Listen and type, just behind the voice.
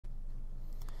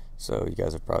So you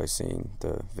guys have probably seen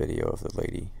the video of the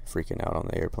lady freaking out on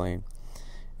the airplane.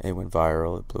 It went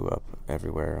viral, it blew up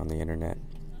everywhere on the internet.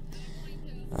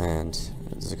 And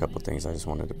there's a couple of things I just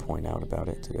wanted to point out about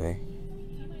it today.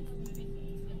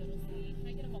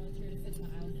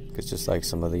 Because just like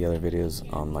some of the other videos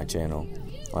on my channel,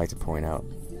 I like to point out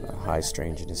high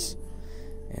strangeness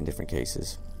in different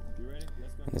cases.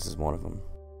 And this is one of them.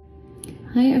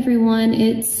 Hi everyone,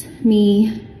 it's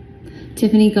me,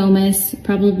 Tiffany Gomez,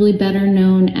 probably better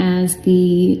known as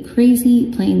the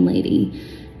Crazy Plane Lady,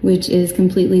 which is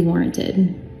completely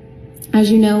warranted. As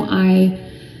you know, I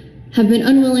have been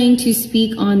unwilling to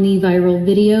speak on the viral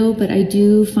video, but I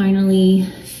do finally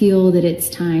feel that it's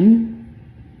time.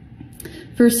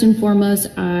 First and foremost,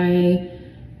 I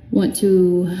want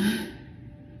to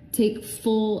take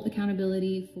full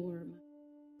accountability for...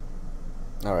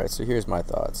 Alright, so here's my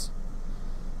thoughts.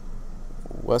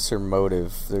 What's her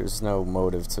motive? There's no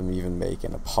motive to even make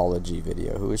an apology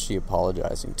video. Who is she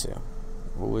apologizing to?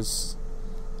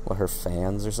 What, her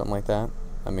fans or something like that?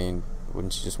 I mean,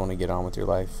 wouldn't you just want to get on with your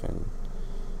life? And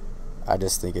I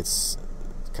just think it's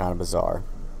kind of bizarre.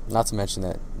 Not to mention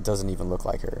that it doesn't even look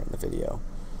like her in the video.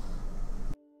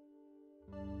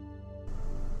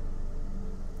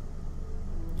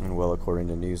 And well, according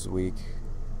to Newsweek,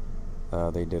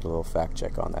 they did a little fact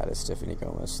check on that. As Tiffany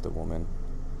Gomez, the woman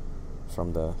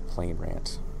from the plane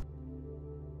rant.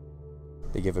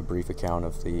 They give a brief account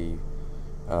of the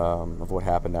of what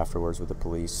happened afterwards with the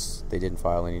police. They didn't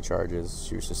file any charges.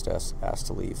 She was just asked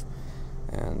to leave.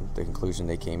 And the conclusion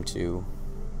they came to,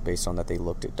 based on that they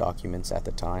looked at documents at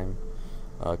the time,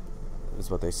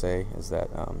 is what they say, is that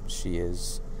she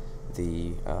is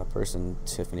the person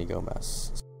Tiffany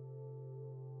Gomez.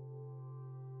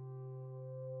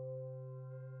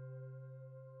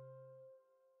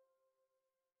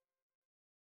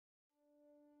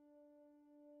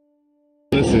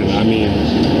 Listen, I mean,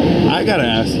 I gotta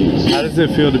ask you, how does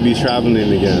it feel to be traveling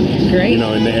again? Great. You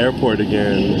know, in the airport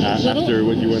again, after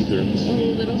what you went through? A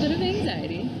little bit of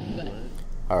anxiety, but...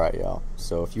 Alright, y'all.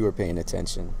 So if you were paying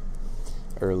attention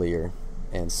earlier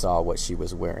and saw what she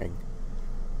was wearing,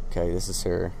 okay, this is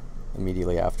her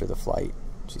immediately after the flight.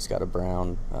 She's got a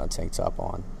brown tank top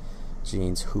on,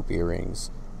 jeans, hoop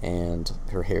earrings, and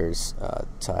her hair's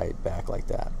tied back like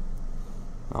that.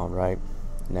 Alright.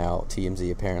 Now,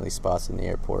 TMZ apparently spots in the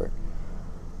airport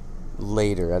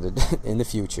later in the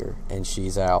future, and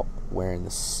she's out wearing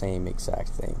the same exact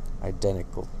thing,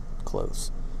 identical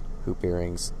clothes, hoop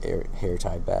earrings, hair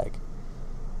tied back.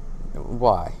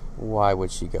 Why? Why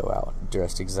would she go out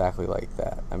dressed exactly like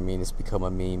that? I mean, it's become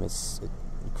a meme. It's an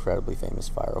incredibly famous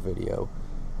viral video.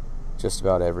 Just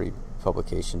about every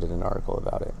publication did an article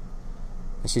about it.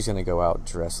 And she's gonna go out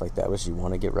dressed like that. Would she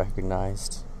want to get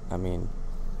recognized? I mean,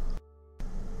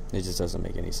 it just doesn't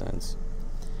make any sense.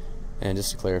 And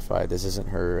just to clarify, this isn't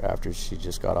her after she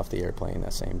just got off the airplane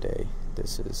that same day.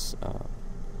 This is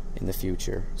in the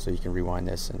future, so you can rewind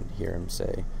this and hear him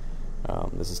say,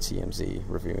 this is TMZ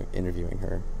interviewing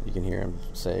her. You can hear him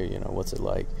say, you know, what's it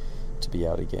like to be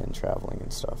out again traveling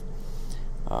and stuff.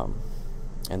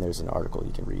 And there's an article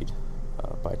you can read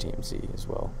by TMZ as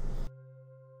well.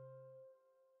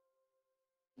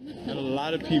 And a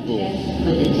lot of people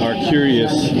are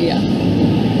curious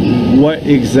what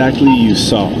exactly you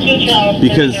saw,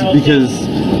 because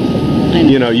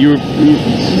you know, you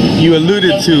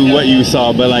alluded to what you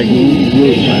saw, but like we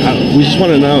just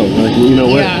want to know, like, you know,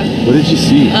 what did you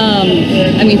see?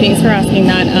 I mean, thanks for asking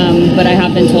that, but I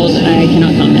have been told I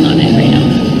cannot comment on it right now.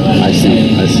 I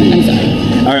see. I'm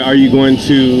sorry. Are you going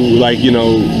to, like, you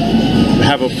know,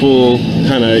 have a full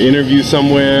kind of interview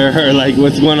somewhere, or like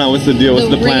what's going on? What's the deal? What's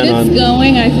the plan on? The rate it's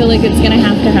going, I feel like it's going to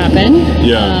have to happen.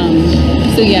 Yeah.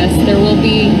 So yes,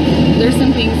 there's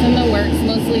some things in the works,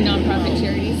 mostly nonprofit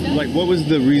charity stuff. Like, what was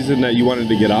the reason that you wanted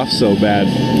to get off so bad?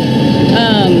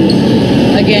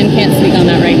 Again, can't speak on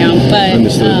that right now, but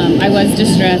Understood. I was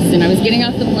distressed and I was getting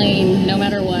off the plane no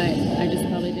matter what. I just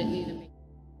probably didn't need to make...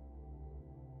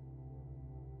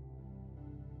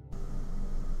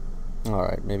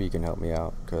 Alright, maybe you can help me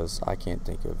out, because I can't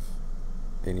think of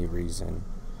any reason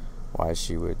why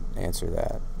she would answer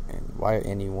that, and why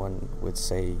anyone would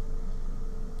say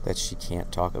that she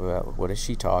can't talk about. What is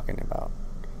she talking about?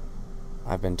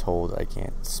 I've been told I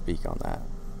can't speak on that.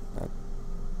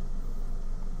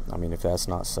 I mean, if that's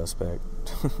not suspect,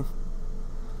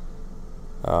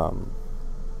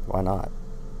 why not?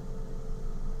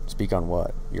 Speak on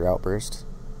what? Your outburst?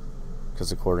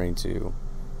 Because according to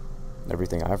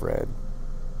everything I've read,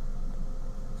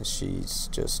 she's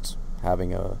just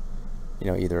having a, you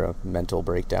know, either a mental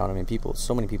breakdown. I mean,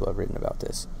 so many people have written about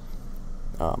this.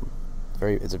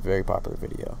 It's a very popular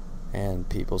video, and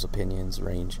people's opinions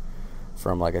range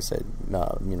from, like I said,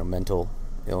 mental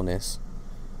illness,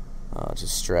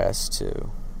 just stress, to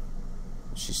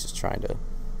she's just trying to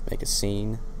make a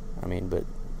scene. I mean, but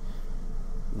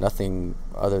nothing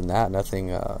other than that,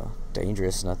 nothing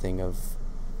dangerous, nothing of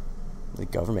the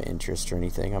government interest or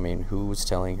anything. I mean, who was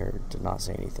telling her to not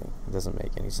say anything? It doesn't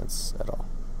make any sense at all.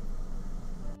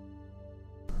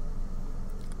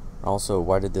 Also,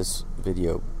 why did this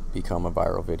video become a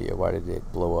viral video? Why did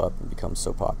it blow up and become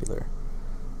so popular?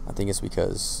 I think it's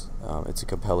because it's a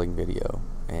compelling video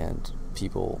and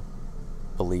people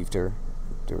believed her.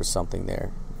 There was something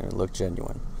there and it looked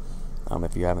genuine.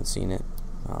 If you haven't seen it,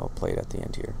 I'll play it at the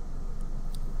end here.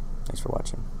 Thanks for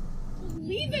watching.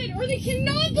 Believe it, or they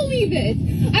cannot believe it.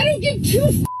 I don't give two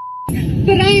f***s,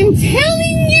 but I am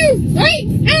telling you right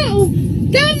now,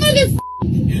 that mother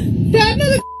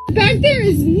back there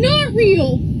is not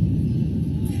real.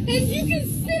 And you can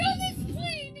sit on this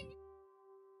plane and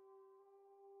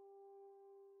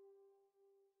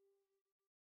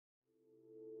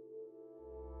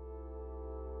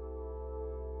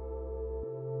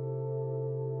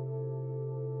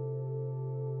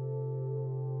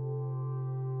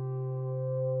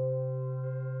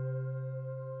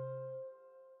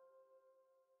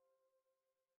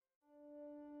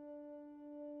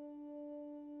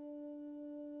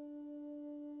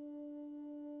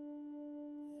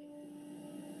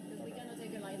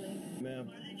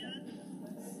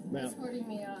Ma'am. Escorting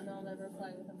me out and I'll never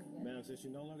fly with him again. Ma'am, since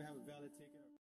you no longer have a valid ticket.